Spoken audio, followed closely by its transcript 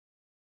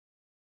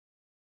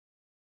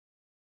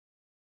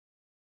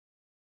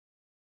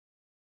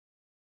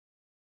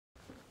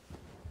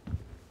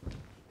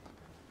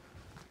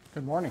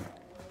Good morning.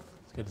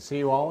 It's good to see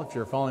you all. If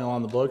you're following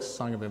along the books,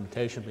 Song of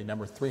Invitation will be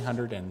number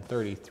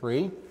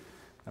 333.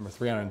 Number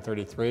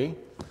 333.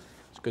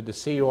 It's good to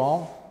see you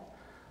all.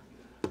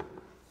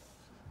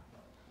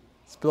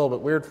 It's a little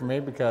bit weird for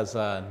me because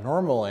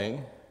normally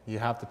you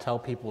have to tell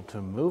people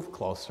to move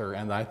closer,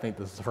 and I think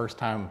this is the first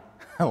time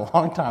in a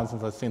long time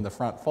since I've seen the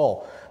front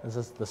full.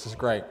 This is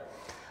great.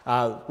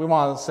 We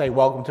want to say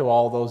welcome to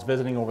all those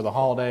visiting over the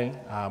holiday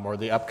or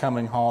the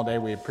upcoming holiday.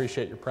 We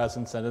appreciate your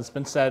presence, and it's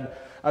been said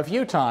a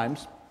few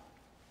times.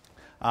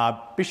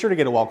 Be sure to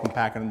get a welcome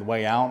packet on the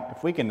way out.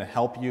 If we can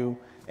help you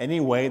any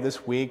way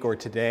this week or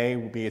today,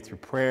 be it through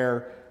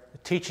prayer,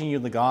 teaching you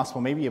the gospel,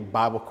 maybe you have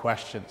Bible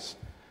questions.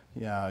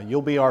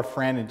 You'll be our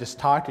friend and just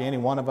talk to any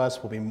one of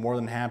us. We'll be more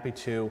than happy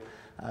to.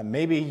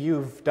 Maybe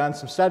you've done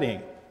some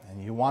studying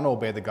and you want to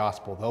obey the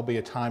gospel. There'll be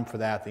a time for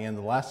that at the end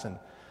of the lesson.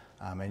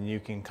 And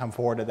you can come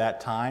forward at that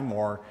time,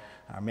 or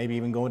maybe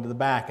even go into the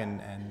back and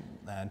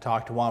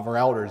talk to one of our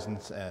elders and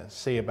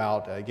see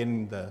about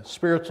getting the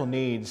spiritual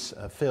needs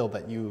filled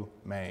that you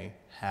may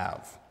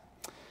have.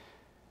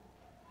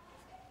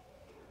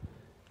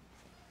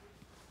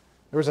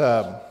 There was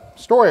a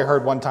story I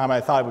heard one time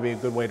I thought it would be a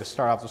good way to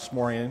start off this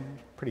morning.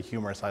 Pretty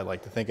humorous, I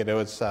like to think it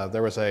was.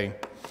 There was a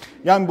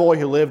young boy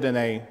who lived in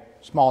a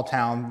small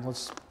town.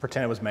 Let's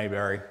pretend it was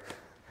Mayberry.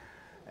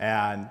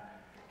 And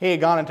he had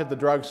gone into the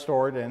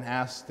drugstore and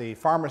asked the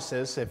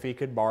pharmacist if he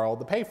could borrow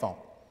the payphone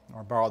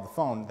or borrow the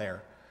phone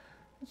there.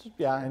 Said,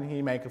 yeah, and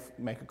he make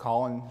a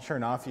call, and sure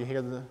enough, you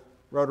hear the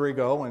rotary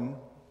go, and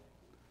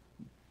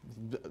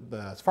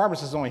the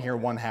pharmacist only hear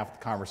one half of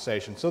the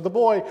conversation. So the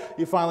boy,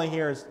 you finally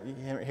hear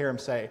him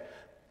say,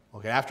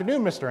 "Well, good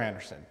afternoon, Mr.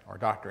 Anderson," or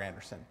Dr.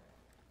 Anderson.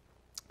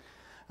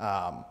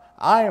 I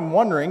am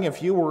wondering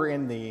if you were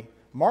in the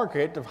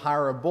market to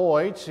hire a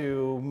boy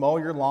to mow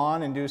your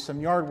lawn and do some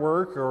yard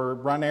work or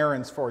run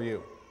errands for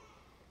you.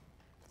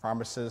 The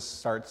pharmacist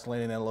starts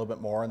leaning in a little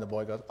bit more, and the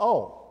boy goes,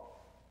 "Oh,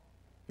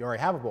 you already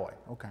have a boy.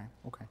 Okay.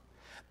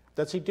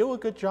 Does he do a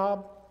good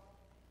job?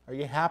 Are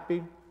you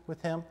happy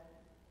with him?"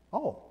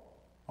 "Oh,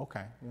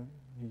 okay.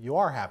 You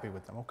are happy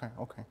with him.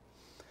 Okay.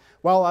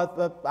 Well,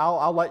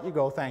 I'll let you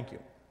go, thank you."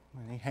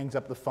 And he hangs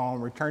up the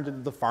phone, returns it to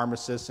the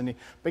pharmacist, and he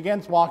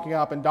begins walking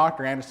up, and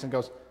Dr. Anderson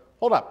goes,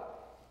 "Hold up.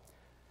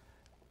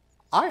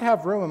 I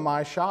have room in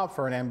my shop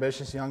for an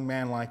ambitious young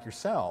man like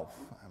yourself."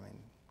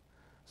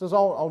 Says,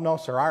 oh no,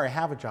 sir, I already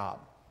have a job."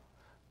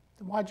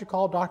 "Then why'd you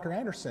call Dr.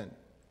 Anderson?"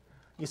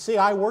 "You see,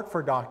 I work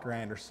for Dr.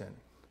 Anderson.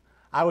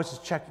 I was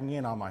just checking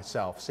in on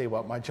myself, see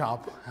what my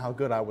job, how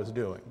good I was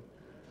doing."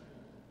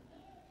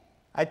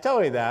 I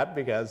tell you that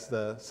because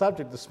the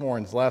subject this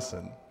morning's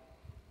lesson,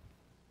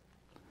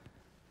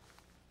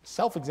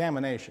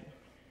 self-examination.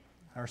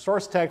 Our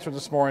source text for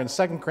this morning is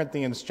 2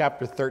 Corinthians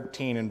chapter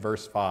 13 and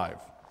verse 5.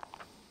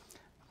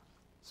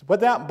 So what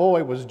that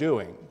boy was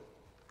doing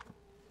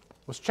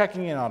was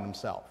checking in on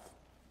himself.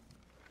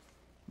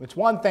 It's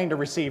one thing to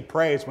receive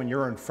praise when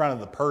you're in front of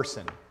the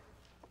person.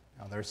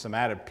 There's some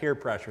added peer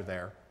pressure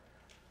there.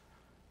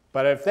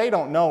 But if they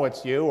don't know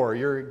it's you, or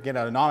you get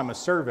an anonymous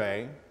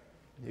survey,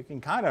 you can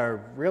kind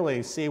of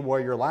really see where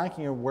you're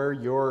lacking or where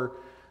you're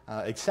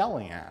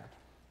excelling at.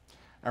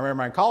 I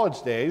remember in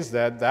college days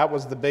that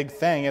was the big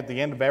thing. At the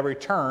end of every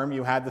term,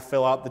 you had to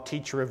fill out the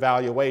teacher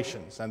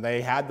evaluations, and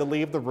they had to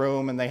leave the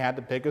room, and they had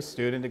to pick a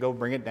student to go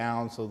bring it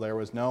down, so there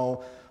was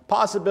no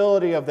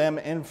possibility of them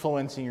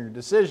influencing your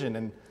decision.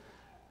 And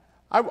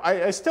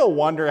I still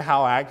wonder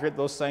how accurate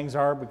those things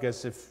are,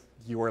 because if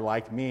you were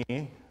like me,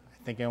 I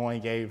think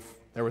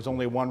there was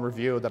only one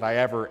review that I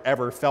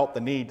ever felt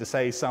the need to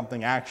say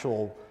something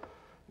actual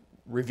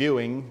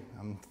reviewing.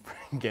 I'm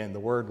getting the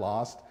word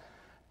lost.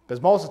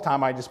 Because most of the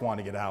time I just want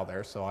to get out of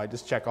there, so I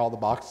just check all the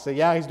boxes, say,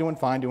 yeah, he's doing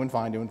fine.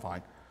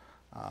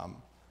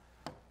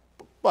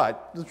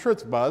 But the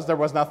truth was, there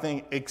was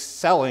nothing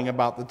excelling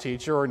about the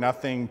teacher or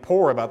nothing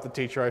poor about the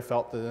teacher I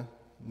felt the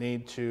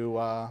need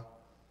to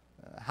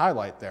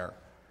highlight there.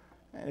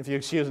 And if you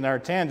excuse another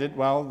tangent,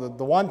 well,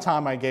 the one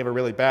time I gave a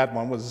really bad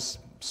one was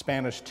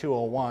Spanish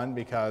 201,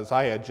 because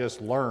I had just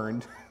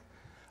learned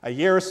a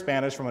year of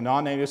Spanish from a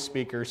non-native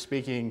speaker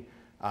speaking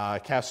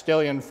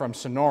Castilian from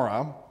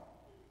Sonora.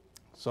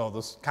 So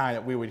this kind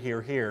that we would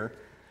hear here.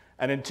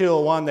 And in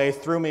 201, they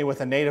threw me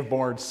with a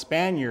native-born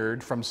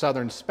Spaniard from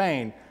southern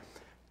Spain.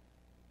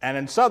 And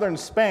in southern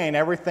Spain,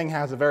 everything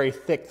has a very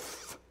thick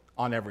th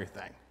on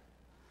everything.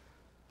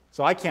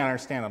 So I can't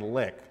understand a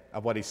lick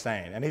of what he's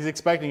saying. And he's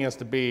expecting us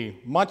to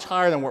be much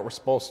higher than what we're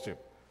supposed to.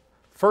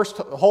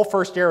 The whole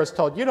first year I was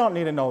told, you don't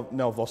need to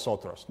know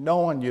vosotros. No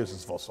one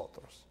uses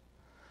vosotros.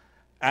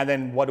 And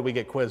then what do we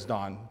get quizzed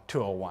on?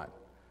 201.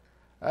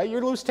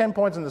 You lose 10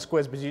 points in this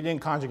quiz because you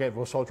didn't conjugate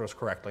vosotros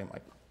correctly. I'm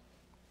like,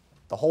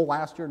 the whole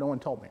last year, no one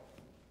told me.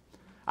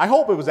 I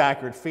hope it was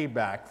accurate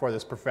feedback for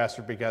this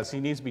professor, because he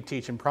needs to be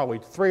teaching probably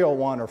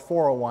 301 or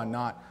 401,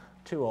 not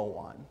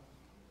 201.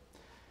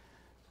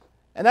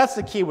 And that's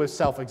the key with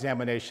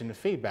self-examination and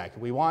feedback.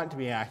 We want it to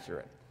be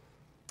accurate.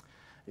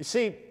 You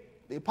see,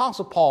 the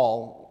Apostle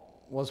Paul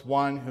was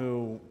one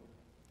who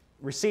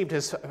received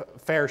his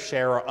fair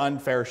share or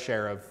unfair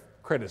share of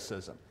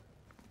criticism.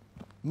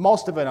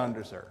 most of it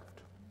undeserved.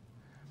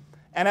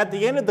 And at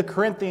the end of the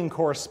Corinthian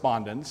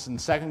correspondence, in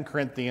 2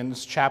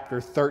 Corinthians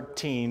chapter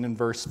 13 and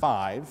verse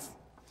 5,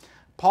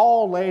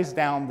 Paul lays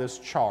down this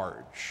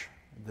charge,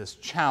 this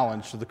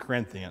challenge to the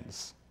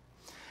Corinthians.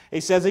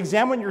 He says,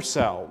 "Examine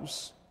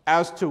yourselves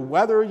as to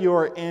whether you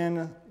are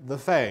in the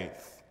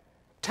faith.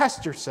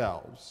 Test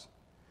yourselves.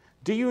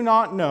 Do you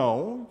not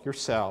know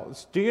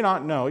yourselves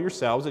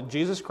that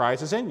Jesus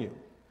Christ is in you,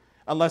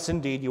 unless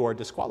indeed you are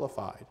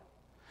disqualified?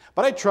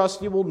 But I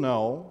trust you will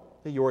know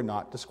that you are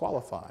not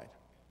disqualified."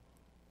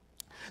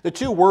 The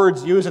two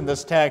words used in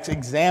this text,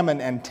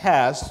 examine and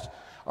test,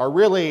 are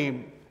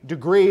really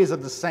degrees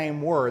of the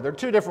same word. They're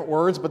two different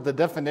words, but the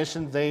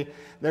definitions,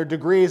 they're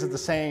degrees of the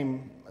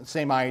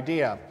same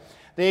idea.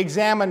 The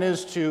examine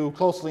is to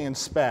closely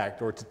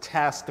inspect or to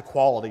test the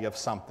quality of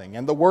something.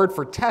 And the word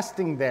for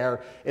testing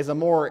there is a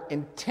more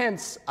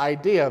intense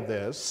idea of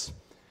this,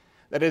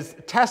 that is,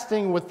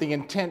 testing with the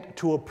intent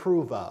to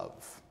approve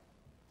of.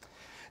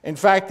 In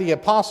fact, the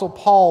Apostle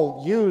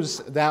Paul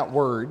used that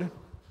word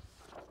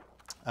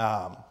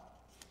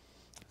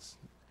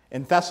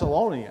in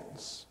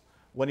Thessalonians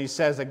when he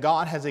says that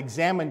God has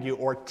examined you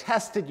or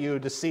tested you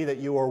to see that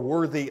you are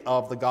worthy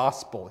of the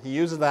gospel. He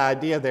uses the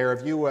idea there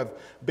of you have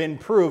been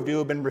proved, you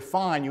have been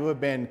refined, you have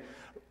been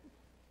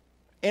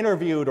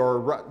interviewed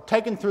or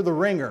taken through the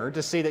ringer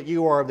to see that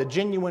you are the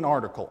genuine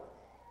article.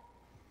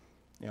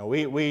 You know,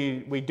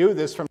 we do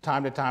this from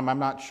time to time. I'm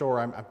not sure,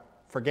 I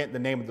forget the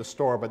name of the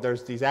store, but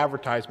there's these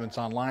advertisements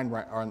online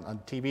on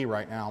TV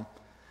right now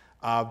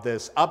of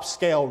this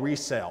upscale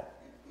resale.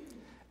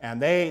 And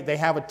they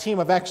have a team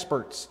of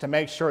experts to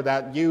make sure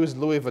that used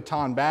Louis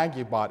Vuitton bag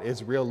you bought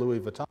is real Louis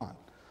Vuitton.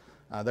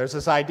 There's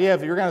this idea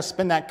if you're going to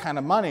spend that kind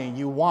of money,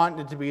 you want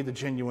it to be the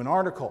genuine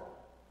article.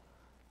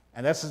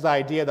 And this is the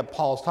idea that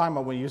Paul's talking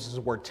about when he uses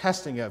the word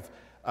testing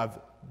of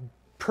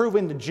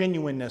proving the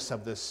genuineness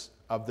of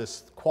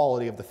this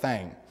quality of the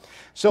thing.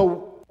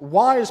 So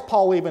why has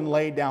Paul even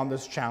laid down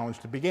this challenge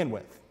to begin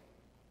with?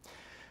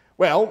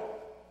 Well,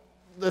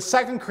 the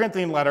 2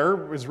 Corinthian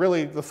letter is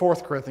really the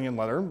 4th Corinthian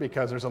letter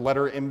because there's a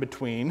letter in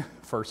between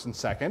 1st and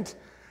 2nd,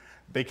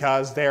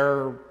 because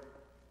there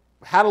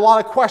had a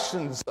lot of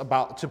questions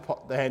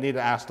they needed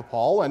to ask to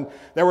Paul, and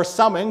there were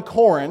some in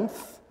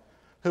Corinth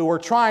who were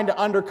trying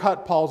to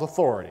undercut Paul's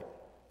authority.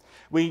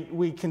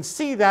 We can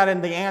see that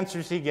in the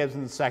answers he gives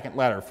in the 2nd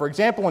letter. For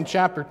example, in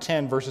chapter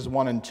 10, verses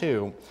 1 and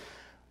 2,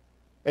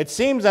 it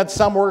seems that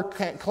some were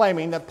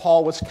claiming that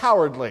Paul was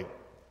cowardly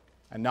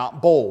and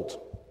not bold.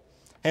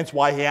 Hence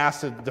why he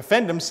has to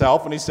defend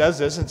himself when he says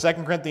this in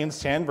 2 Corinthians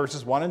 10,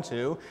 verses 1 and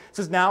 2. It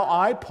says, "Now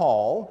I,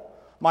 Paul,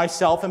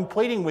 myself am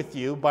pleading with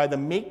you by the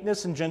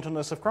meekness and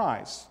gentleness of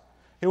Christ,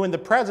 who in the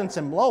presence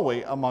am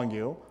lowly among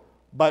you,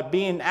 but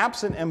being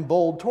absent am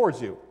bold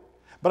towards you.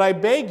 But I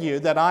beg you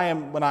that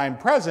when I am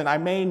present, I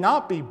may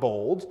not be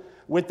bold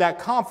with that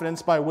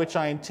confidence by which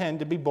I intend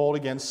to be bold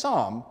against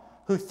some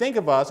who think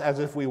of us as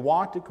if we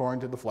walked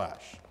according to the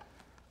flesh."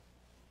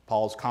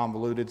 Paul's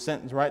convoluted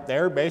sentence right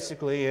there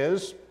basically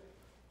is,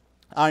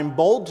 I'm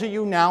bold to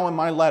you now in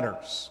my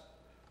letters,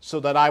 so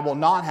that I will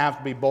not have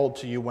to be bold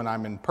to you when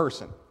I'm in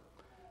person.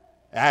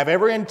 I have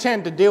every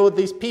intent to deal with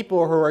these people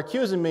who are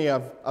accusing me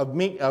of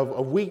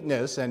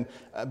weakness and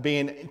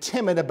being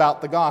timid about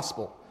the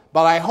gospel.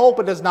 But I hope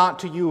it is not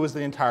to you as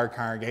the entire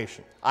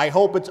congregation. I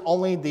hope it's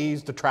only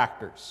these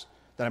detractors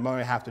that I'm going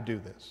to have to do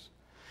this.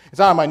 It's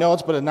not on my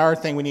notes, but another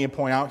thing we need to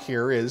point out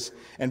here is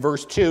in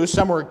verse 2,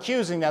 some were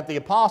accusing that the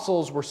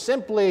apostles were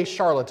simply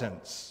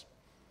charlatans.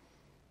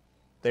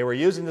 They were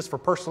using this for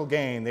personal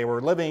gain. They were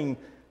living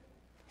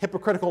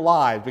hypocritical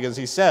lives, because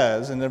he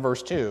says, in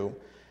verse 2,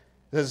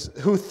 says,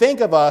 who think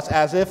of us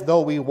as if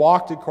though we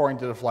walked according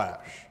to the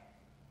flesh.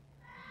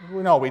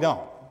 No, we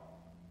don't.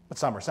 But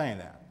some are saying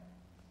that.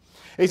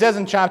 He says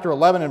in chapter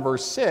 11 and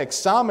verse 6,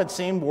 some, it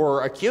seemed,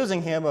 were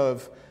accusing him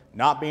of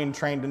not being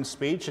trained in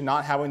speech and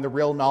not having the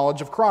real knowledge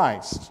of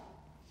Christ.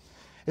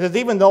 He says,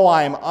 even though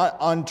I am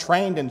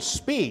untrained in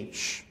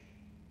speech,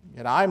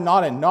 yet I am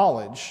not in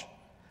knowledge,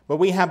 but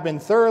we have been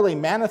thoroughly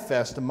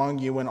manifest among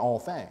you in all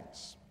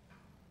things.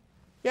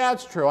 Yeah,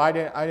 it's true. I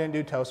didn't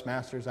do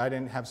Toastmasters. I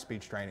didn't have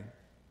speech training.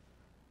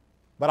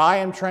 But I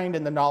am trained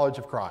in the knowledge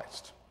of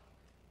Christ.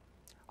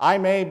 I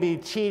may be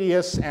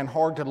tedious and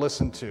hard to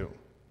listen to,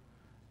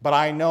 but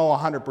I know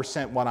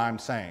 100% what I'm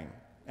saying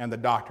and the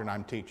doctrine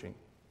I'm teaching.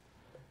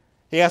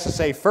 He has to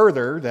say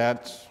further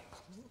that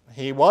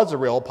he was a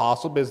real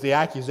apostle, because the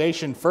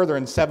accusation further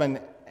in 7,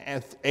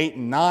 8,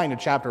 and 9 of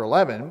chapter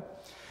 11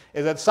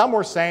 is that some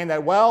were saying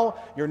that,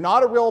 well, you're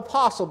not a real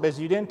apostle because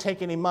you didn't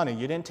take any money.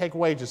 You didn't take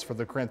wages for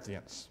the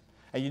Corinthians.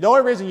 And the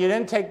only reason you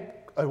didn't take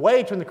a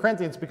wage from the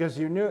Corinthians because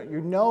you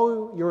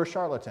know you're a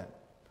charlatan.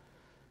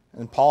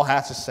 And Paul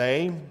has to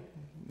say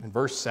in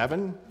verse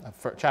 7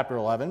 of chapter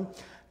 11,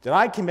 did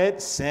I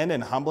commit sin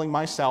in humbling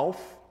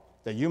myself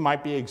that you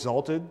might be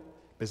exalted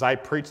because I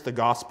preached the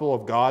gospel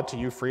of God to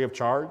you free of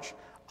charge?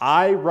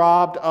 I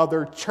robbed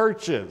other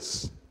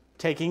churches,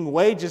 taking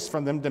wages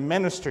from them to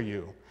minister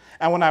you.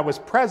 And when I was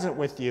present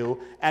with you,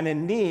 and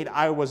in need,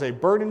 I was a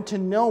burden to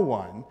no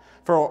one.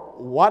 For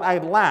what I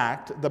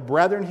lacked, the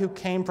brethren who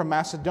came from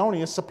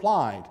Macedonia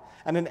supplied.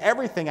 And in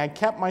everything I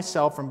kept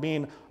myself from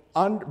being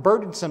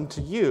burdensome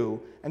to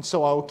you, and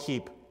so I will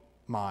keep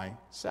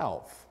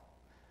myself.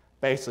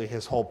 Basically,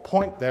 his whole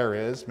point there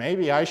is,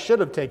 maybe I should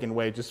have taken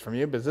wages from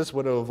you, because this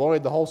would have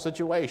avoided the whole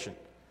situation.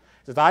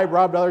 He says, I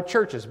robbed other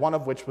churches, one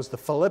of which was the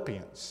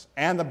Philippians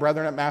and the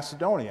brethren at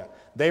Macedonia.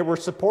 They were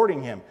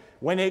supporting him.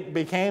 When it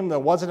became that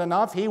wasn't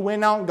enough, he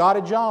went out and got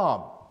a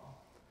job.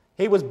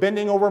 He was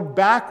bending over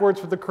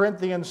backwards for the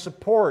Corinthians'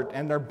 support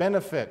and their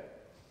benefit.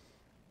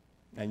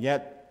 And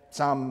yet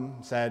some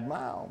said,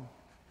 well,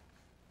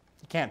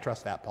 you can't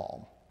trust that,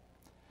 Paul.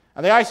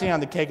 And the icing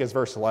on the cake is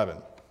verse 11.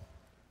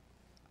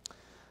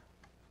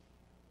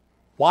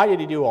 Why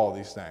did he do all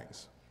these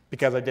things?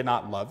 Because I did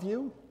not love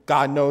you?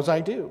 God knows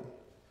I do.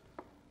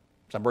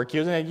 Some were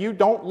accusing that you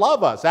don't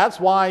love us. That's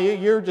why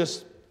you're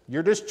just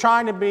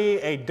trying to be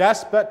a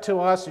despot to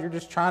us. You're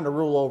just trying to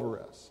rule over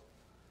us.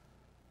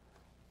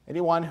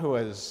 Anyone who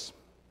has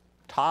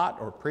taught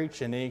or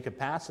preached in any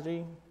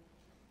capacity,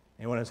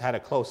 anyone who's had a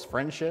close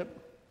friendship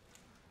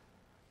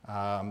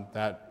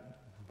that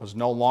was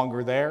no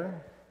longer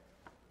there,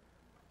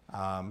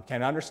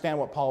 can understand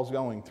what Paul's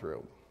going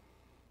through.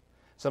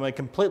 Somebody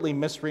completely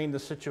misreading the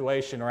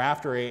situation, or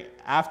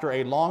after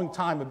a long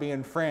time of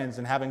being friends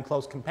and having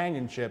close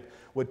companionship,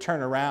 would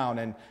turn around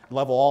and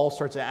level all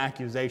sorts of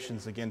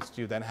accusations against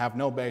you that have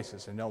no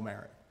basis and no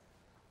merit.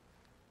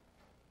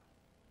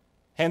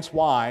 Hence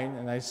why,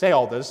 and I say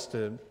all this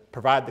to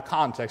provide the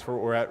context for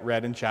what we're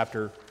read in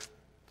chapter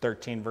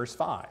 13, verse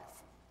 5. It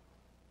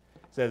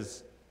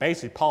says,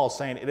 basically, Paul is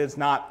saying, it is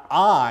not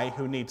I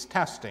who needs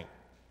testing.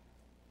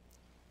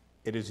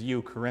 It is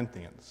you,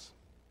 Corinthians,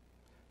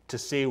 to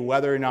see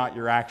whether or not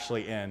you're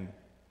actually in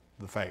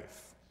the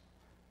faith.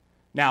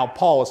 Now,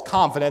 Paul is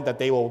confident that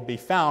they will be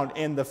found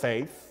in the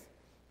faith.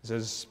 He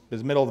says, in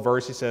the middle of the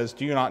verse, he says,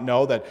 do you not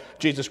know that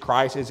Jesus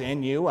Christ is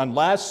in you,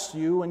 unless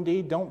you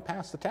indeed don't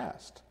pass the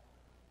test?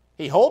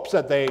 He hopes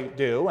that they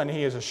do, and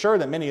he is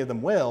assured that many of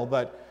them will,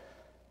 but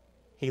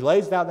he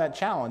lays down that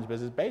challenge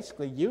because it's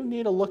basically, you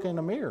need to look in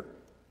the mirror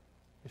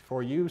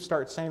before you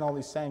start saying all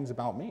these things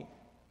about me.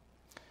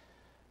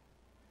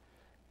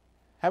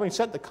 Having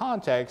set the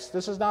context,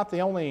 this is not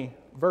the only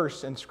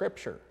verse in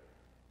Scripture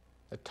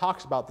that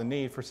talks about the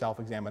need for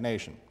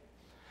self-examination.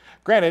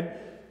 Granted,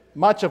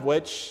 much of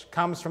which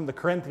comes from the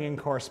Corinthian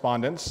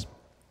correspondence,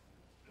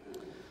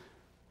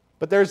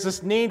 but there's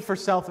this need for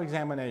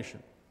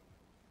self-examination.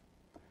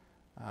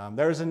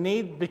 There's a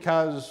need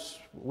because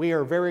we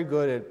are very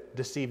good at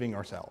deceiving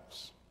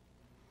ourselves.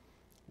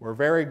 We're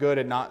very good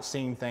at not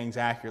seeing things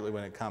accurately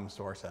when it comes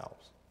to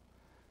ourselves.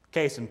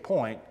 Case in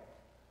point,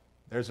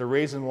 there's a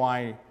reason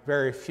why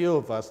very few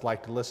of us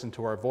like to listen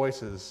to our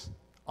voices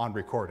on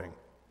recording.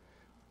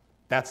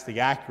 That's the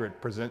accurate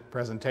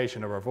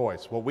presentation of our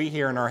voice. What we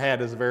hear in our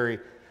head is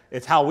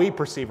it's how we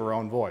perceive our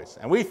own voice.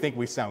 And we think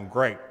we sound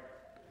great.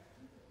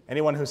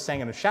 Anyone who's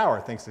sang in a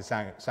shower thinks they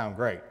sound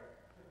great.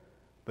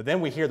 But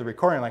then we hear the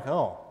recording like,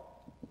 oh,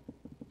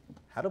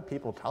 how do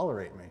people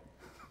tolerate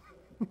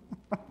me?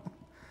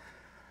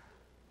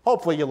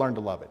 Hopefully you learn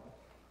to love it.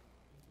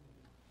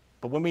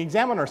 But when we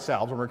examine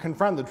ourselves, when we're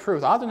confronted with the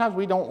truth, oftentimes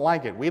we don't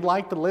like it. We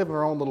like to live in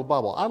our own little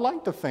bubble. I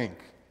like to think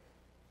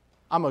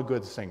I'm a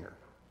good singer.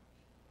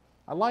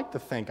 I like to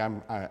think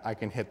I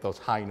can hit those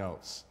high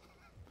notes.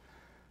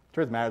 The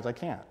truth of the matter is I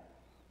can't.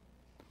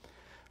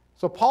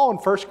 So Paul in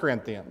 1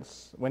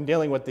 Corinthians, when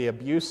dealing with the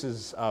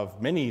abuses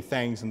of many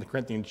things in the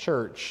Corinthian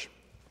church,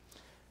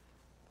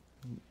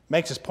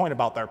 makes his point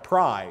about their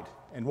pride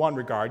in one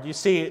regard. You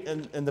see,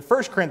 in the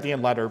 1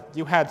 Corinthian letter,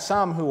 you had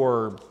some who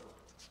were,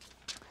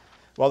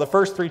 well, the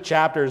first 3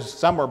 chapters,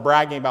 some were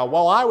bragging about,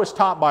 well, I was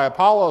taught by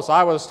Apollos,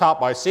 I was taught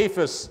by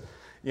Cephas.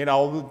 You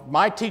know,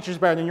 my teacher's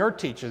better than your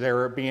teacher. They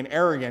were being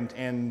arrogant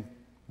in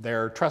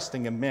their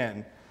trusting of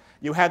men.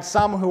 You had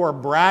some who were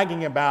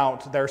bragging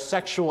about their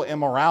sexual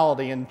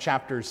immorality in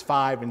chapters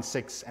 5 and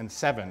 6 and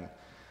 7.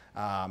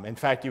 In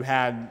fact, you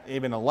had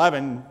even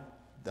 11,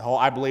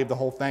 I believe the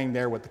whole thing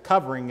there with the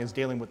covering is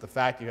dealing with the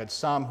fact you had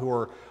some who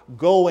were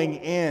going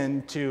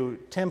into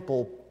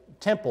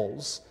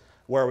temples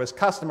where it was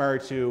customary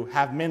to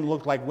have men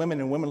look like women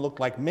and women look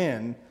like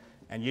men,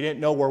 and you didn't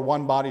know where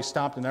one body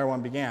stopped and the other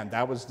one began.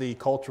 That was the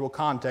cultural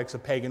context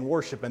of pagan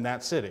worship in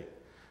that city.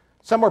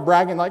 Some were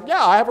bragging like,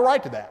 yeah, I have a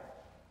right to that.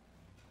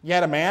 You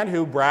had a man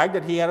who bragged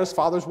that he had his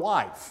father's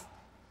wife.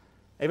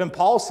 Even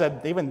Paul said,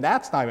 even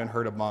that's not even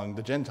heard among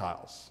the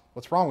Gentiles.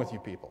 What's wrong with you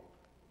people?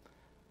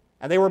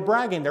 And they were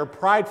bragging. They're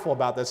prideful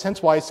about this.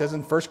 Hence why he says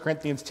in 1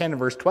 Corinthians 10 and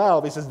verse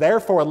 12, he says,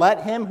 therefore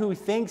let him who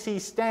thinks he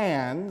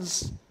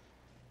stands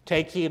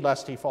take heed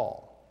lest he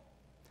fall.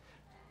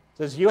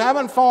 He says, you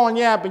haven't fallen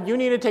yet, but you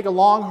need to take a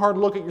long, hard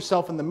look at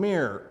yourself in the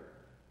mirror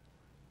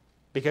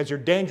because you're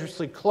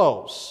dangerously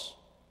close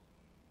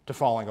to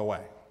falling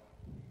away.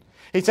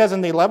 He says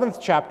in the 11th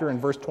chapter in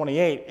verse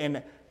 28,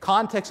 in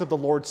context of the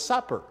Lord's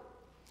Supper,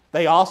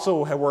 They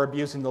also were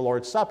abusing the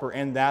Lord's Supper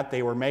in that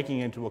they were making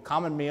it into a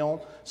common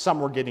meal. Some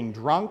were getting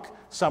drunk,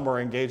 some were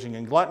engaging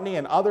in gluttony,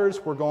 and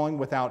others were going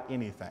without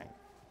anything.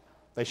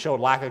 They showed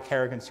lack of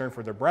care and concern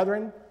for their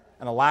brethren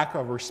and a lack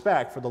of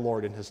respect for the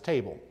Lord and his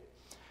table.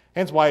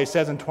 Hence why he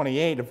says in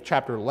 28 of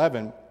chapter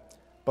 11,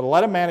 "But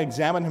let a man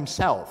examine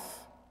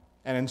himself,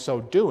 and in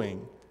so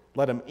doing,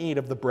 let him eat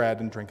of the bread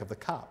and drink of the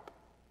cup."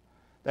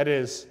 That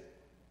is,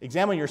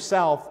 examine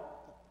yourself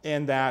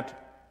in that,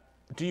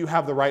 do you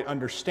have the right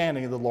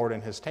understanding of the Lord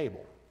and his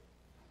table?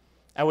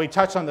 And we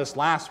touched on this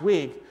last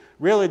week.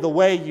 Really, the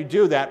way you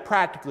do that,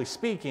 practically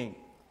speaking,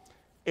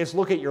 is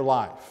look at your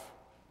life.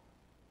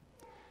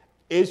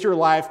 Is your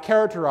life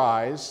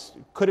characterized,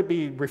 could it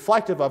be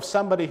reflective of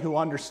somebody who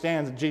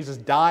understands that Jesus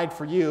died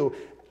for you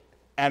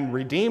and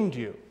redeemed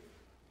you?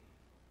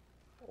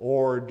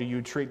 Or do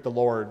you treat the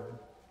Lord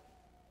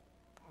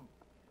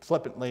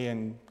flippantly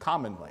and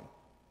commonly?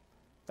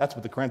 That's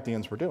what the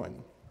Corinthians were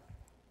doing.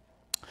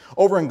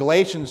 Over in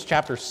Galatians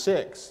chapter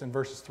 6 and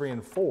verses 3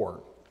 and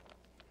 4,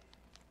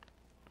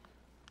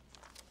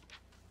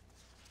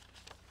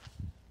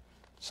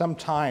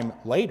 sometime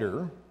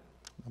later,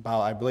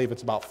 I believe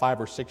it's about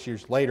 5 or 6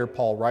 years later,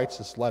 Paul writes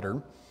this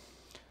letter.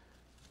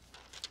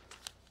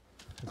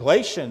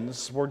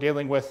 Galatians were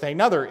dealing with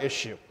another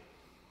issue.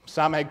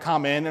 Some had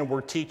come in and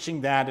were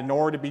teaching that in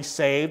order to be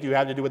saved, you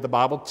have to do what the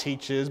Bible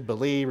teaches,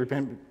 believe,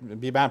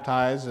 repent, be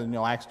baptized, and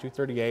Acts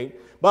 2:38.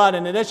 But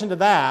in addition to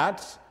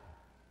that,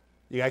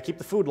 you got to keep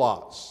the food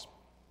laws.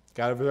 You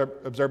got to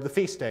observe the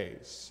feast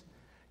days.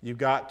 You've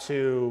got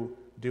to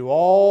do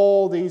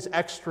all these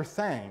extra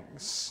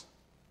things.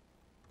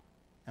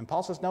 And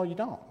Paul says, no, you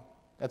don't.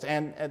 That's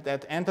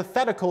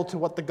antithetical to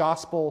what the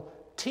gospel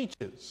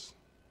teaches.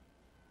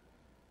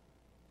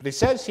 But he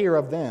says here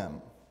of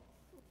them,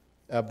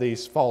 of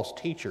these false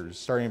teachers,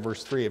 starting in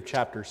verse 3 of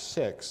chapter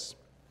 6.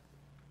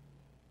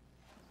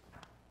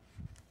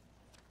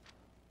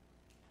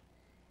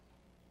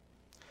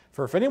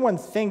 "For if anyone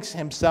thinks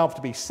himself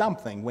to be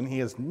something when he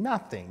is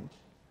nothing,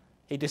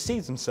 he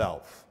deceives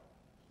himself.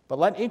 But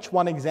let each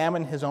one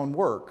examine his own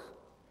work,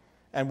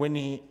 and when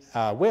he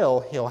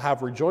he'll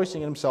have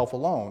rejoicing in himself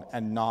alone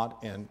and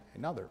not in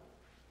another."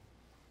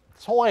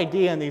 This whole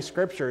idea in these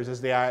scriptures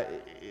is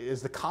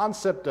the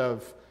concept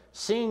of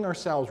seeing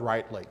ourselves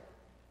rightly,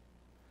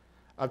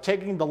 of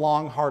taking the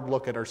long, hard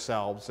look at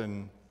ourselves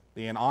and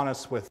being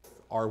honest with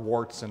our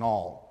warts and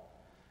all.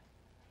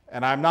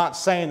 And I'm not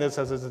saying this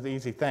as an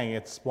easy thing.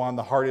 It's one of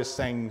the hardest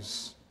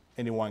things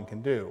anyone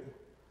can do.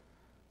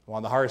 One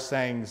of the hardest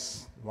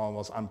things, one of the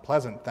most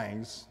unpleasant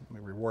things,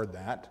 let me reword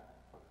that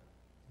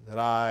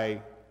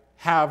I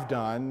have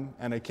done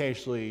and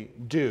occasionally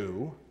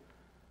do,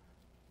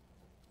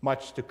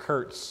 much to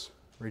Kurt's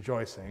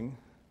rejoicing,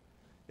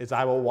 is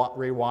I will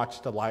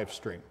rewatch the live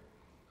stream.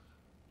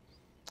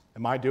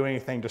 Am I doing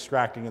anything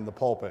distracting in the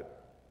pulpit?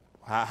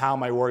 How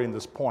am I wording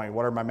this point?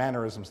 What are my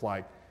mannerisms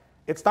like?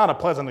 It's not a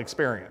pleasant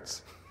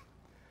experience.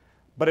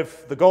 But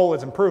if the goal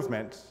is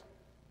improvement,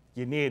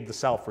 you need the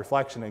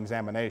self-reflection and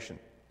examination.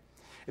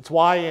 It's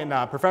why in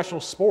professional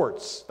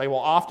sports, they will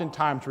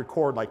oftentimes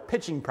record like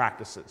pitching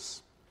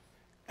practices.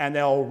 And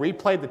they'll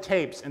replay the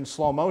tapes in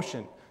slow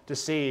motion to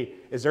see,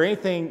 is there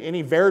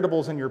any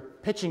variables in your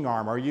pitching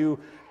arm? Are you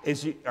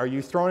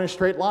throwing in a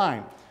straight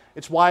line?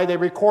 It's why they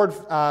record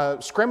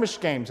scrimmage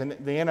games in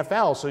the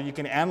NFL, so you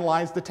can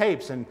analyze the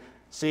tapes and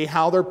see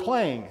how they're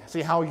playing,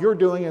 see how you're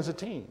doing as a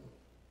team.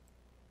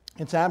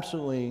 It's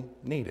absolutely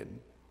needed.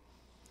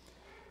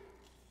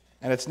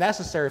 And it's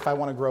necessary if I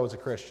want to grow as a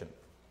Christian.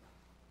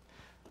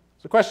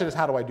 So the question is,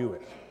 how do I do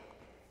it?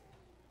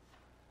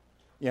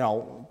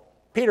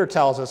 Peter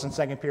tells us in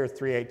 2 Peter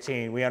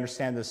 3:18, we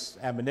understand this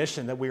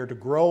admonition that we are to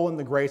grow in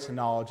the grace and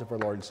knowledge of our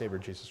Lord and Savior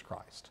Jesus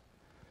Christ.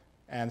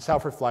 And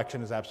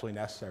self-reflection is absolutely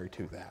necessary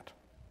to that.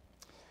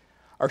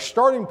 Our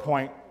starting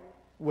point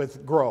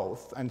with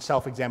growth and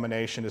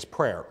self-examination is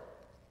prayer.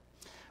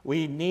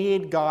 We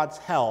need God's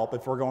help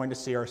if we're going to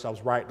see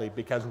ourselves rightly,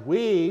 because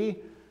we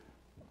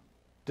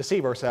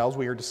deceive ourselves.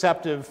 We are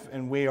deceptive,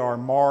 and we are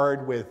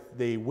marred with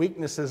the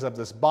weaknesses of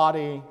this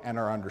body and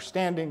our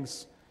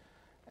understandings.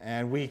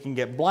 And we can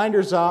get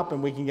blinders up,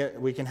 and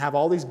we can have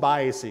all these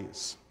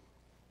biases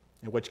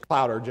which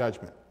cloud our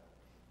judgment.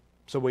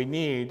 So we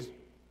need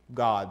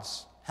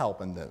God's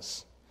help in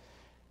this.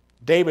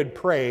 David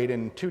prayed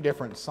in 2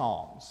 different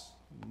psalms.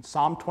 In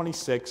Psalm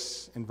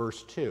 26 in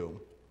verse 2.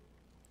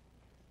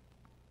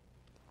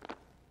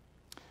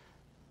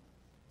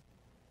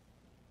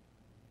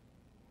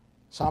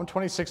 Psalm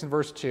 26 and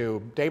verse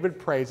 2, David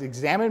prays,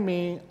 "Examine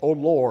me, O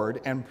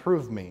Lord, and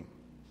prove me.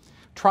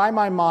 Try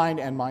my mind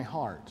and my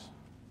heart."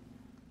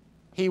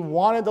 He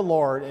wanted the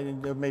Lord,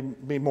 and it may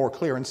be more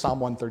clear in Psalm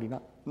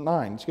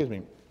 139,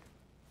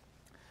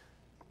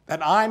 that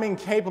I'm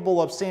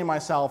incapable of seeing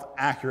myself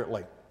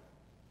accurately.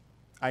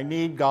 I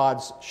need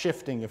God's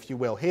shifting, if you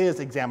will, His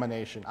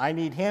examination. I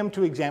need Him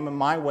to examine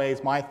my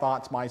ways, my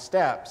thoughts, my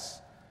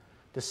steps,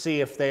 to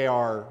see if they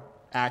are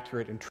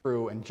accurate and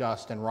true and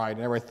just and right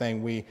and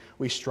everything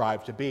we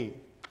strive to be.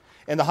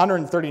 In the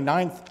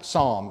 139th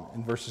Psalm,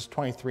 in verses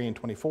 23 and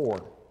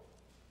 24,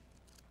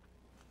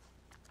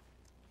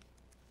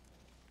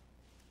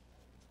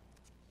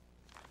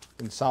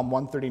 in Psalm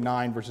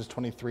 139, verses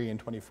 23 and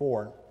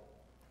 24.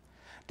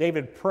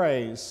 David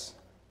prays,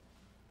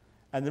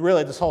 and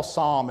really this whole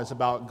psalm is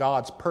about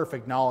God's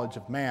perfect knowledge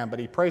of man, but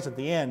he prays at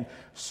the end,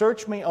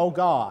 "Search me, O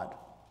God,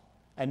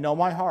 and know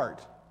my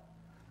heart.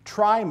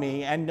 Try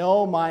me and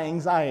know my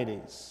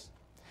anxieties,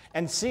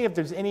 and see if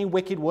there's any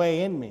wicked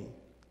way in me,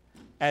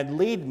 and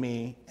lead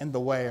me in the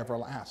way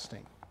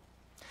everlasting."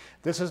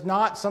 This is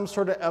not some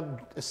sort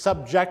of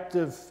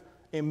subjective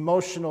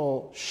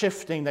emotional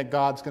shifting that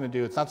God's going to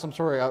do. It's not some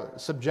sort of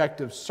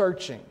subjective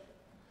searching.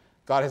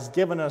 God has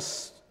given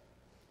us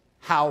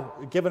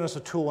a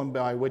tool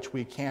by which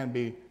we can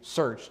be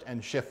searched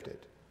and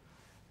shifted.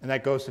 And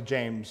that goes to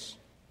James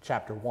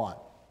chapter 1.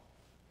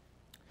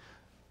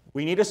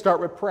 We need to start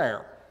with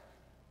prayer.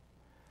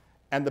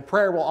 And the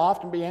prayer will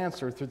often be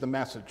answered through the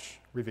message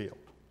revealed.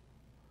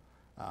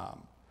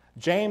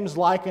 James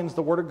likens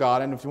the Word of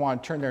God, and if you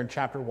want to turn there in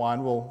chapter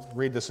 1, we'll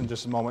read this in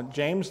just a moment.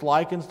 James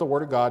likens the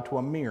Word of God to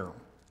a mirror.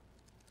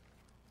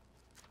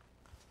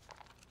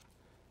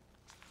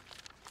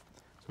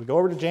 So we go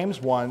over to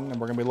James 1, and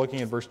we're going to be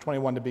looking at verse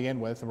 21 to begin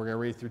with, and we're going to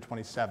read through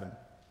 27.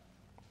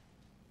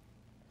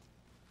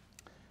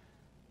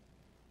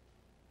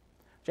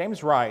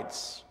 James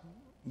writes,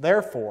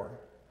 "Therefore,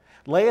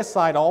 lay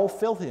aside all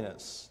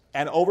filthiness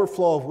and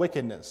overflow of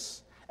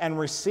wickedness, and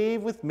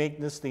receive with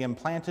meekness the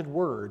implanted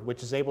word,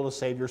 which is able to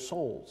save your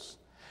souls.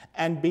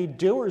 And be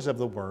doers of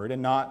the word,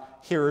 and not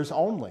hearers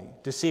only,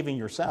 deceiving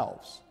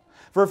yourselves.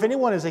 For if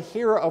anyone is a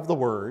hearer of the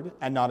word,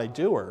 and not a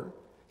doer,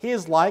 he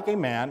is like a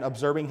man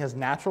observing his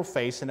natural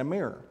face in a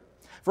mirror.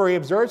 For he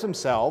observes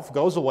himself,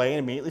 goes away, and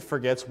immediately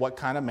forgets what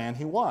kind of man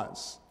he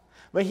was.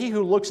 But he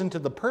who looks into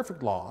the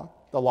perfect law,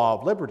 the law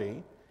of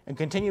liberty, and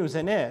continues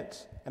in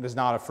it, and is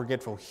not a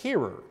forgetful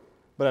hearer,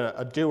 but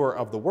a doer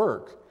of the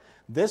work,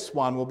 this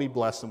one will be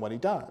blessed in what he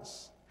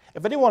does.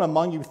 If anyone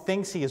among you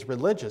thinks he is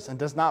religious and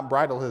does not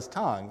bridle his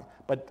tongue,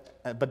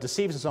 but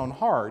deceives his own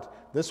heart,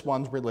 this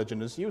one's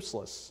religion is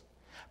useless.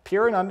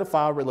 Pure and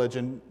undefiled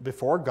religion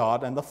before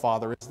God and the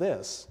Father is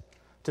this,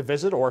 to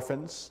visit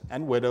orphans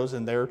and widows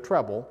in their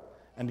trouble,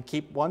 and to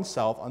keep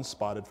oneself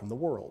unspotted from the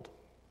world."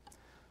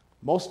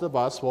 Most of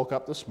us woke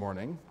up this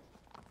morning,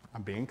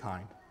 I'm being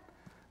kind,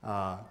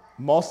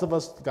 most of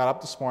us got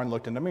up this morning and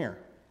looked in the mirror,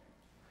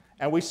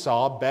 and we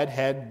saw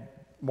bedhead,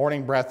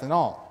 morning breath and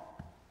all.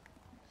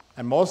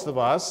 And most of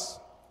us,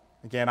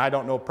 again, I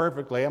don't know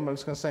perfectly, I'm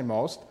just going to say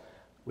most,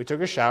 we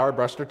took a shower,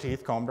 brushed our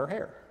teeth, combed our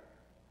hair.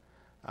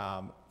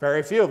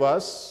 Very few of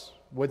us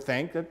would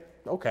think that,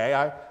 okay,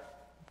 I'm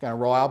going to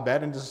roll out of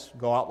bed and just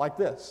go out like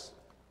this.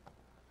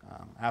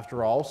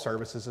 After all,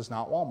 services is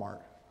not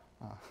Walmart.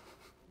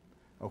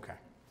 Okay.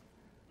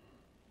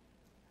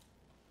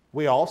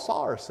 We all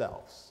saw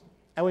ourselves,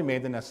 and we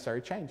made the necessary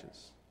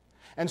changes.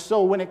 And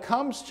so when it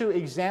comes to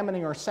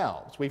examining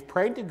ourselves, we've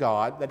prayed to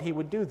God that he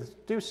would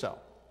do so.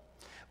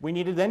 We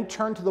need to then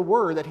turn to the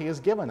word that he has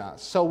given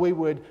us so we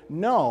would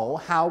know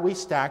how we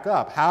stack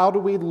up. How do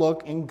we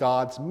look in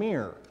God's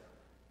mirror?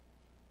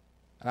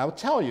 And I will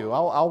tell you,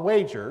 I'll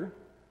wager,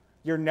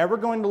 you're never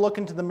going to look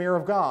into the mirror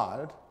of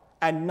God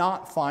and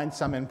not find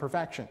some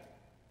imperfection.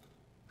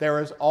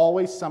 There is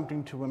always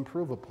something to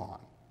improve upon.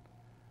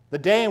 The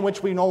day in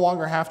which we no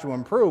longer have to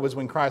improve is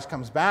when Christ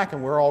comes back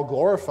and we're all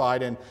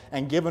glorified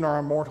and given our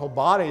immortal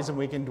bodies and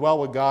we can dwell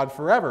with God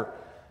forever.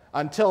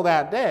 Until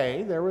that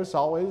day, there is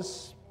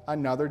always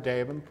another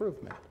day of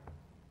improvement.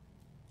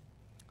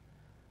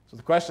 So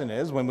the question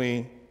is, when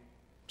we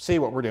see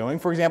what we're doing,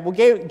 for example,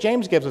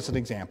 James gives us an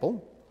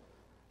example.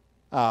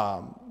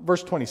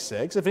 Verse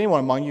 26, "If anyone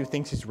among you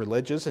thinks he's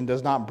religious and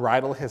does not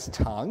bridle his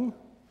tongue,"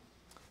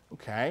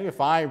 okay, if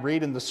I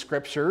read in the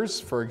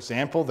scriptures, for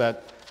example,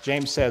 that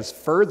James says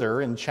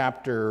further in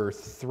chapter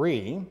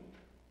 3,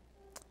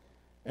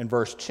 in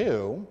verse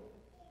 2,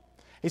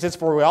 he says,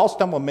 "For we all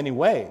stumble in many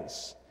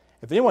ways.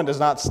 If anyone does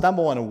not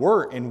stumble in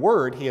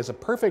word, he is a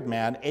perfect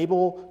man,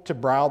 able to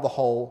bridle the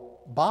whole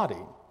body."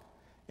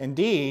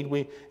 Indeed,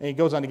 and he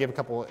goes on to give a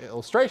couple of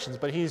illustrations,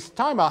 but he's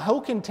talking about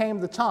who can tame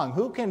the tongue,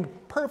 who can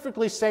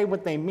perfectly say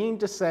what they mean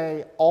to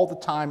say all the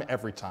time,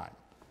 every time.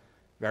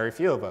 Very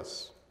few of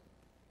us.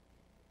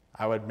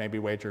 I would maybe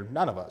wager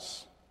none of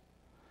us.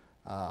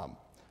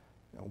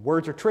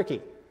 Words are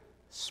tricky,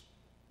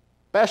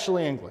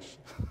 especially English.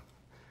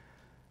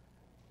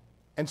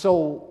 And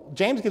so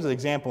James gives an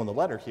example in the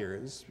letter here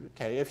is,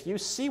 okay, if you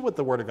see what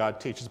the Word of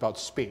God teaches about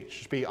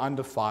speech, be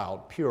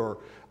undefiled, pure,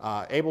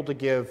 able to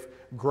give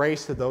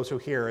grace to those who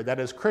hear, that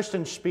is,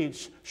 Christian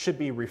speech should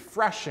be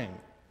refreshing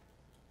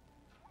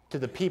to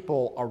the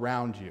people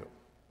around you.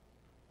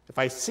 If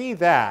I see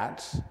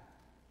that,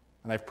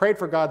 and I've prayed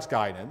for God's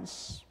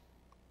guidance,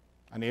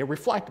 I need to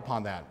reflect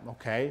upon that,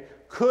 okay?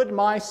 Could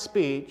my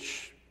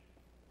speech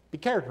be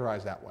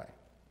characterized that way?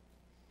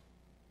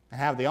 And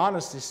have the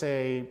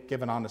honesty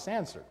give an honest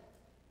answer.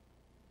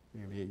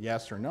 Maybe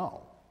yes or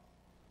no.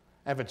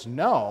 If it's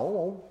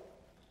no,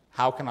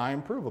 how can I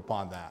improve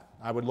upon that?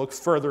 I would look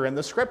further in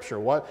the scripture.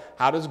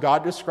 How does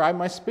God describe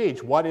my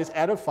speech? What is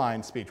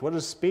edifying speech? What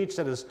is speech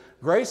that is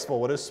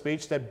graceful? What is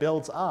speech that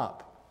builds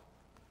up?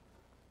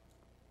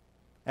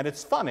 And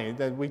it's funny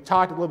that we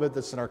talked a little bit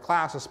this in our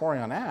class this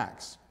morning on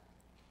Acts.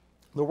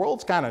 The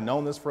world's kind of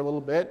known this for a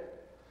little bit.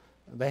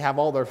 They have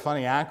all their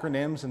funny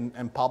acronyms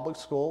in public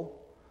school.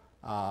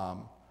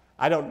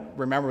 I don't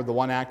remember the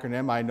one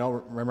acronym. I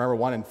remember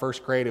one in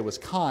first grade. It was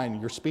KIND.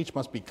 Your speech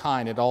must be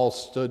kind. It all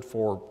stood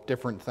for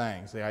different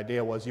things. The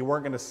idea was you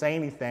weren't going to say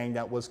anything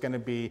that was going to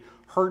be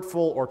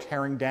hurtful or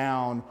tearing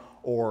down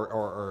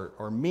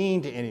or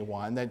mean to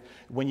anyone. That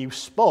when you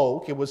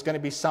spoke, it was going to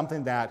be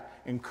something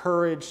that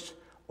encouraged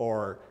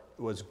or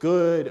was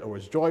good or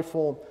was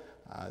joyful,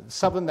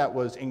 something that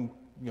was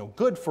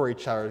good for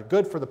each other,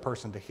 good for the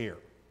person to hear,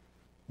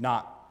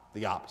 not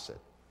the opposite.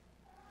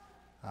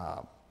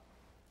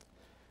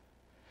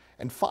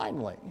 And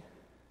finally,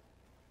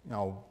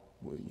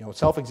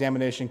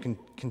 self-examination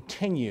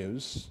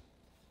continues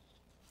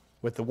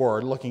with the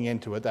Word, looking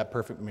into it, that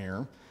perfect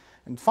mirror.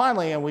 And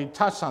finally, and we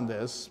touched on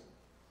this,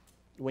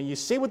 when you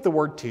see what the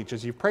Word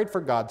teaches, you've prayed for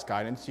God's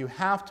guidance, you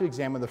have to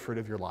examine the fruit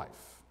of your life.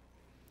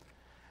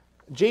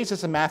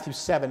 Jesus in Matthew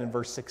 7 and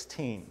verse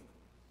 16,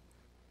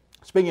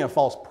 speaking of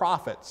false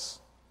prophets,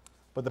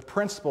 but the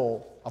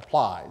principle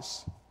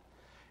applies.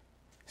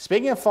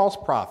 Speaking of false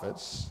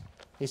prophets,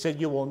 he said,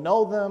 you will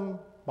know them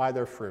by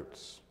their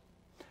fruits.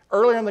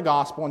 Earlier in the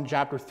gospel, in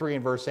chapter 3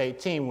 and verse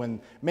 18,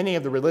 when many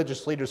of the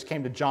religious leaders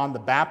came to John the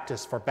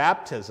Baptist for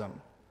baptism,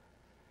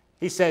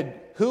 he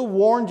said, who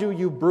warned you,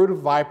 you brood of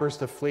vipers,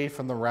 to flee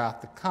from the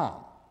wrath to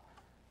come?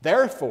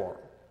 Therefore,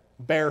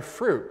 bear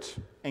fruit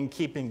in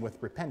keeping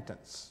with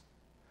repentance.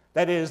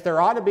 That is,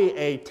 there ought to be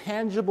a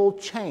tangible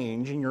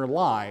change in your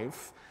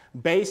life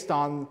based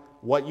on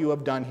what you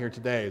have done here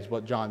today, is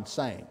what John's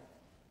saying.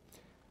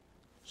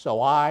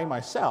 So I,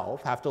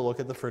 myself, have to look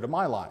at the fruit of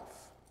my life.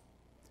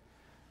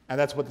 And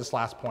that's what this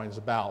last point is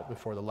about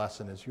before the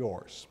lesson is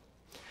yours.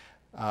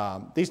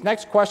 These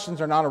next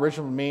questions are not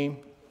original to me.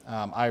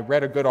 I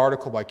read a good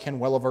article by Ken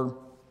Williver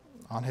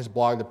on his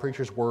blog, The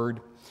Preacher's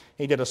Word.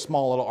 He did a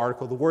small little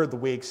article, The Word of the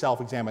Week,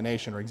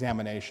 Self-Examination or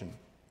Examination.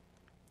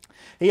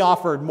 He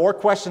offered more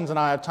questions than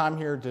I have time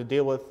here to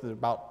deal with,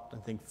 about, I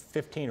think,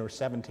 15 or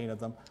 17 of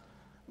them.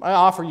 I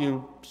offer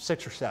you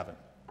 6 or 7.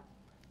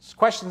 It's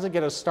questions that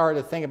get us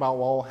started to think about,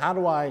 well, how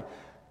do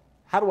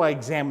I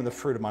examine the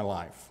fruit of my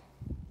life?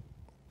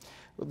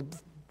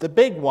 The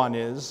big one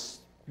is,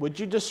 would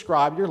you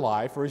describe your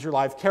life, or is your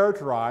life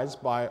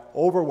characterized by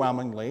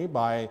overwhelmingly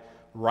by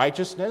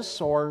righteousness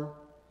or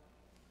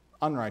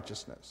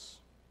unrighteousness?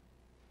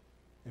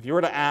 If you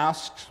were to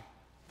ask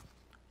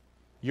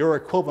your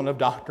equivalent of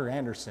Dr.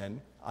 Anderson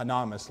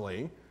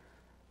anonymously,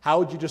 how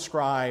would you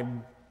describe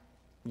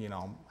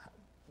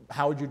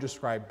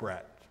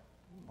Brett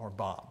or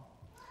Bob?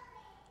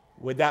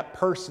 Would that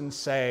person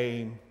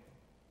say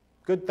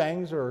good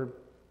things or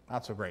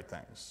not so great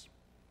things?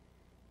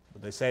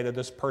 Would they say that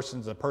this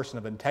person's a person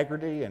of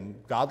integrity and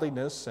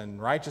godliness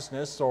and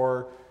righteousness,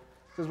 or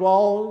says,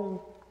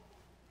 well,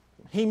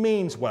 he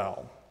means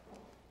well,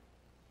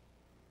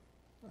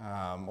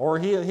 or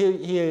he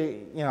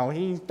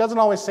doesn't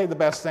always say the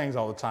best things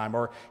all the time,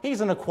 or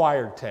he's an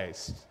acquired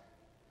taste.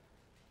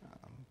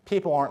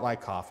 People aren't like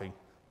coffee.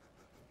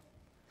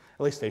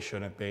 At least they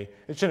shouldn't be.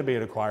 It shouldn't be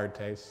an acquired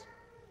taste.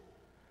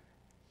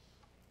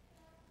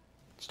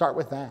 Start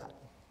with that.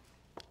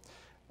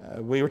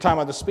 We were talking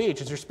about the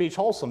speech. Is your speech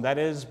wholesome? That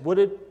is, would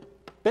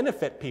it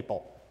benefit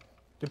people?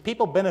 Do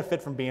people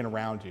benefit from being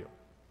around you?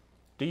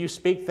 Do you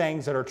speak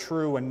things that are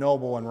true and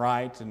noble and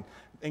right and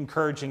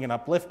encouraging and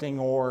uplifting,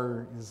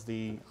 or is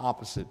the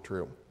opposite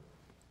true?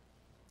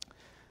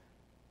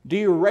 Do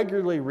you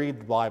regularly read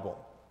the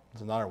Bible?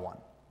 That's another one.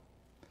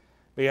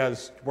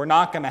 Because we're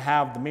not going to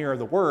have the mirror of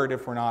the Word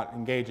if we're not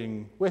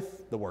engaging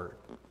with the Word.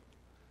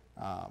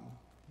 I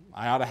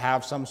ought to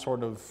have some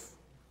sort of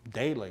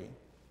daily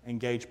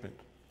engagement.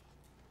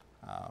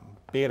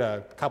 Be it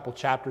a couple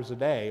chapters a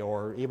day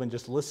or even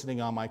just listening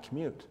on my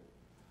commute.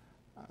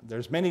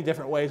 There's many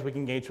different ways we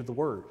can engage with the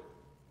Word.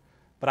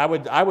 But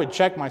I would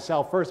check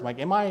myself first.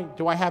 I'm like,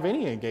 do I have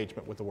any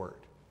engagement with the Word?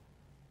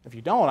 If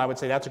you don't, I would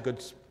say that's a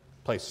good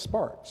place to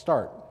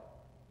start.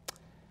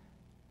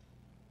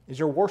 Is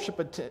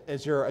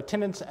your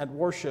attendance at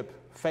worship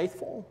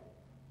faithful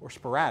or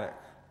sporadic?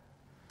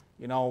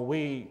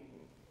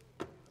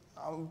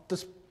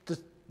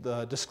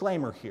 The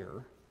disclaimer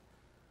here.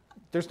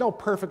 There's no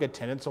perfect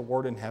attendance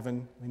award in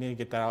heaven. We need to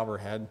get that out of our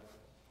head,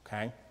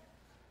 okay?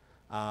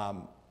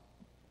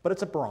 But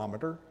it's a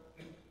barometer.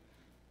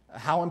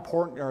 How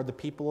important are the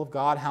people of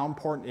God? How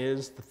important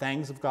is the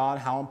things of God?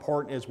 How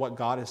important is what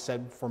God has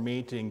said for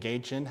me to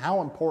engage in?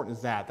 How important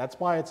is that? That's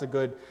why it's a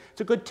good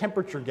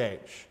temperature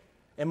gauge.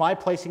 Am I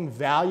placing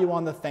value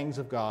on the things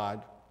of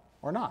God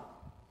or not?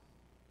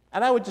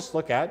 And I would just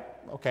look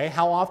at, okay,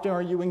 how often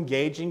are you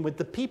engaging with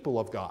the people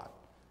of God?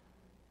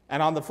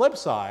 And on the flip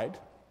side,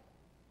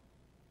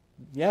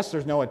 yes,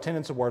 there's no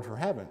attendance award for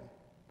heaven.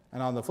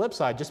 And on the flip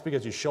side, just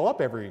because you show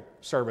up every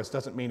service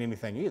doesn't mean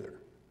anything either.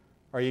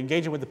 Are you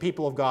engaging with the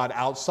people of God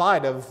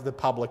outside of the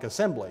public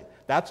assembly?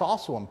 That's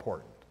also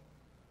important.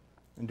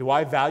 And do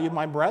I value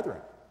my brethren?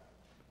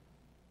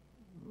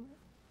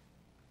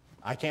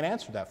 I can't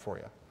answer that for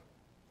you.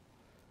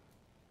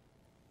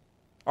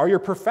 Are your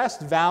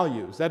professed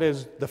values, that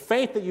is, the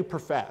faith that you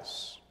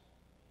profess,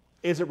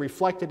 is it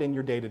reflected in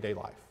your day-to-day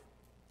life?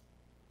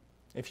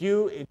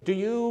 Do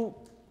you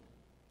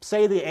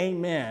say the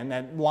amen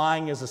that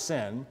lying is a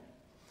sin,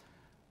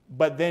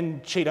 but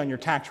then cheat on your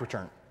tax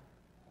return?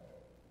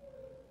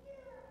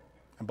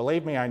 And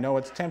believe me, I know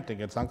it's tempting.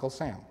 It's Uncle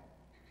Sam.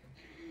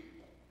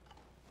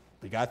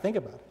 You got to think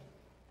about it.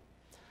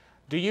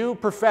 Do you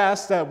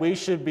profess that we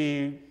should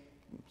be,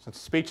 since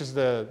speech is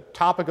the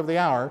topic of the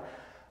hour,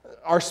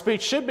 our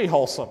speech should be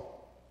wholesome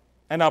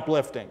and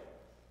uplifting?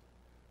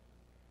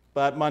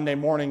 But Monday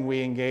morning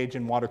we engage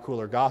in water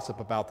cooler gossip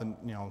about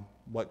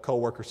what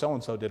coworker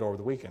so-and-so did over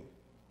the weekend.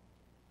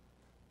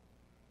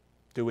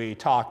 Do we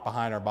talk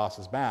behind our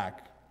boss's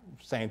back,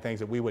 saying things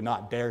that we would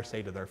not dare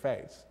say to their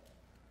face?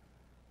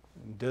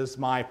 Does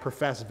my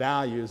professed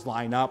values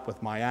line up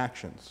with my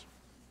actions?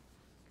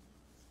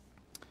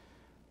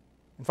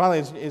 And finally,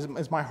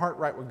 is my heart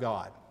right with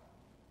God?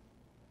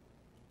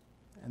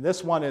 And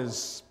this one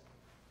is,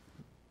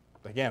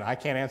 again, I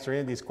can't answer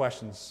any of these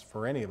questions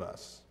for any of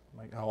us.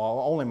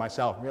 Only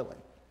myself, really.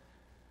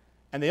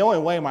 And the only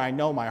way I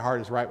know my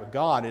heart is right with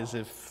God is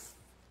if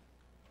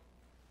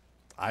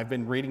I've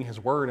been reading His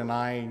Word and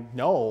I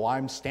know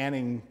I'm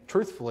standing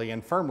truthfully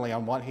and firmly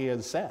on what He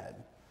has said.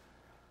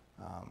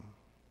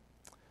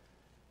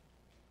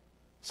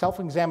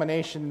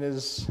 Self-examination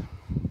is,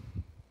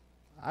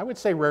 I would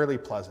say, rarely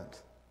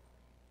pleasant,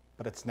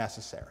 but it's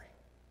necessary.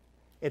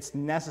 It's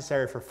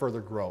necessary for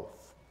further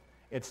growth.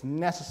 It's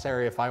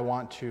necessary if I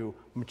want to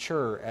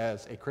mature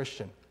as a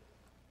Christian.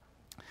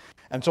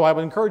 And so I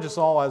would encourage us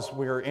all, as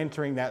we're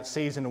entering that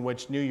season in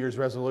which New Year's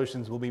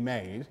resolutions will be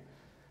made,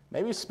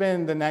 maybe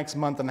spend the next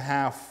month and a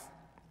half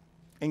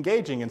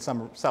engaging in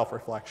some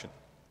self-reflection.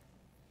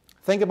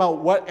 Think about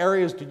what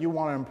areas do you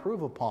want to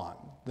improve upon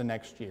the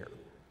next year.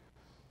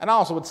 And I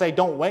also would say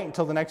don't wait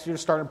until the next year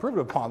to start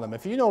improving upon them.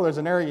 If you know there's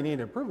an area you need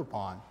to improve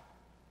upon,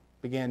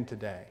 begin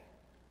today.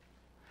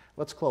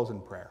 Let's close in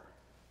prayer.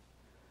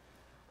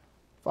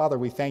 Father,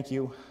 we thank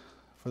you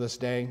for this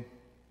day.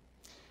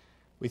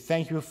 We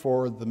thank you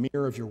for the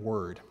mirror of your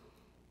word.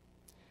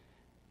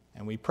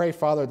 And we pray,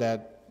 Father,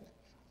 that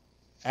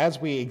as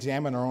we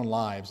examine our own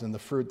lives and the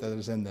fruit that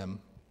is in them,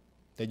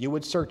 that you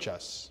would search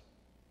us.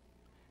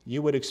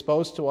 You would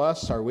expose to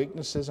us our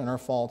weaknesses and our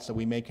faults, that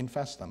we may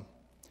confess them.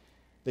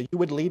 That you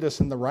would lead us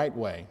in the right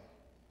way.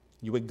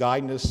 You would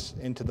guide us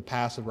into the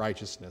paths of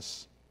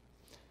righteousness.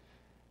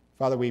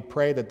 Father, we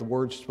pray that the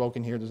word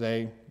spoken here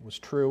today was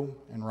true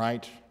and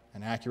right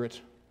and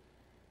accurate.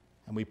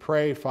 And we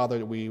pray, Father,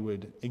 that we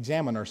would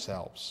examine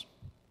ourselves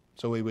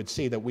so we would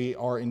see that we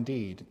are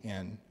indeed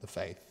in the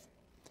faith.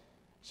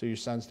 So in your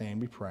Son's name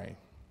we pray.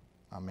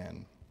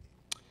 Amen.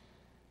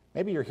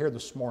 Maybe you're here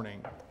this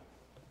morning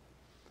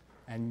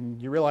and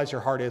you realize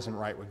your heart isn't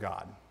right with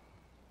God.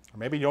 Or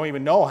maybe you don't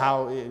even know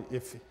how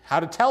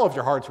to tell if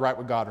your heart's right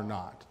with God or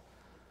not.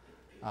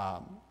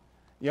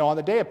 On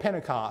the day of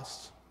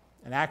Pentecost,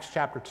 in Acts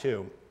chapter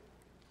 2,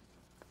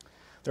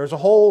 there's a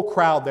whole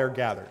crowd there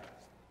gathered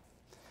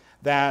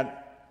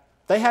that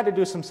they had to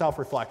do some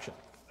self-reflection.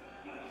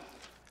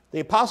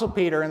 The Apostle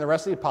Peter and the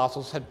rest of the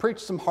apostles had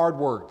preached some hard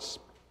words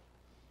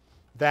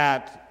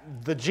that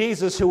the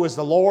Jesus who was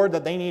the Lord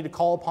that they needed to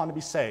call upon to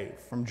be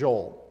saved from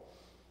Joel.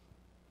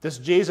 This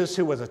Jesus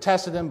who was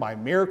attested in by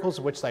miracles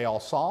which they all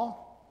saw.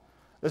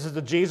 This is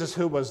the Jesus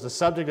who was the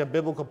subject of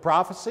biblical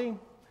prophecy.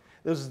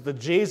 This is the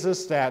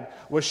Jesus that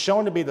was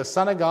shown to be the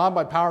Son of God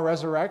by power of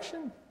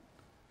resurrection.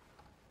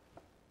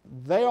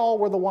 They all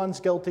were the ones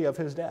guilty of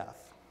his death.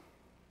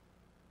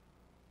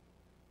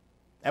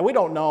 And we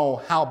don't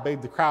know how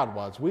big the crowd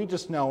was. We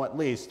just know at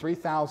least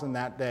 3,000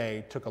 that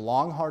day took a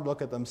long, hard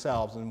look at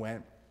themselves and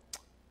went,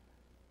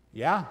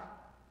 yeah,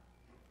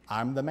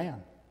 I'm the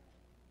man.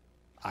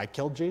 I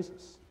killed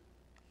Jesus.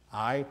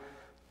 I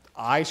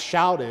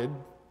shouted,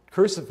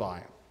 crucify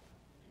him.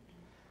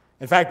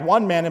 In fact,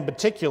 one man in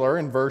particular,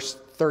 in verse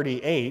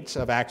 38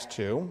 of Acts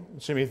 2,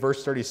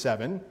 verse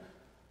 37,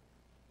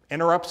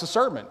 interrupts the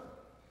sermon.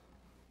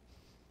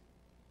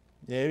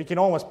 Yeah, you can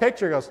almost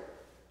picture, he goes,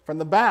 from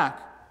the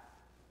back,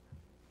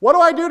 what do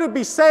I do to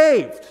be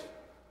saved?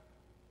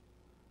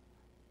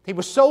 He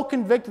was so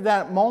convicted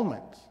that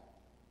moment,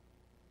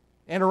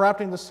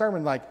 interrupting the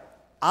sermon, like,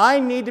 I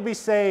need to be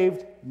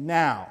saved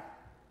now.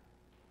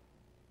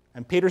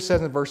 And Peter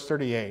says in verse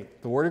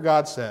 38, the Word of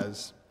God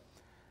says,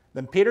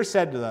 then Peter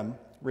said to them,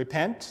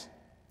 repent,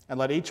 and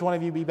let each one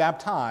of you be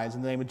baptized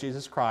in the name of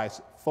Jesus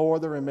Christ for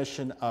the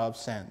remission of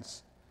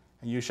sins,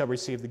 and you shall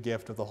receive the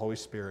gift of the Holy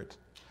Spirit.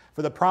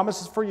 For the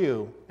promise is for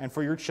you and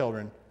for your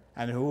children,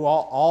 and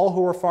all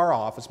who are far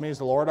off, as many as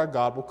the Lord our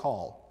God will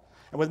call.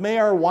 And with many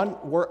other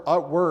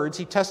words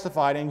he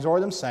testified and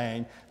exhorted them,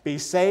 saying, be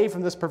saved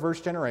from this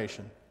perverse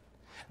generation.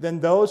 Then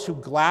those who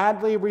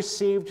gladly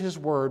received his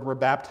word were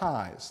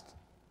baptized,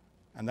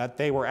 and that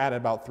they were added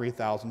about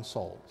 3,000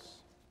 souls.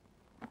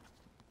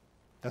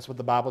 That's what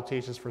the Bible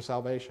teaches for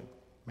salvation.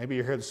 Maybe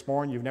you're here this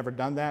morning, you've never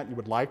done that, you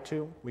would like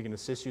to. We can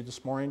assist you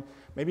this morning.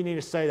 Maybe you need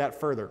to study that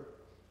further.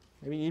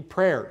 Maybe you need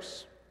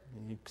prayers.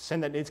 Sin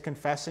that needs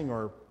confessing,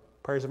 or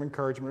prayers of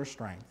encouragement or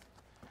strength,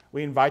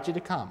 we invite you to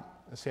come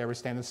and see how we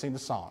stand and sing the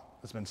song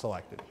that's been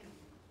selected.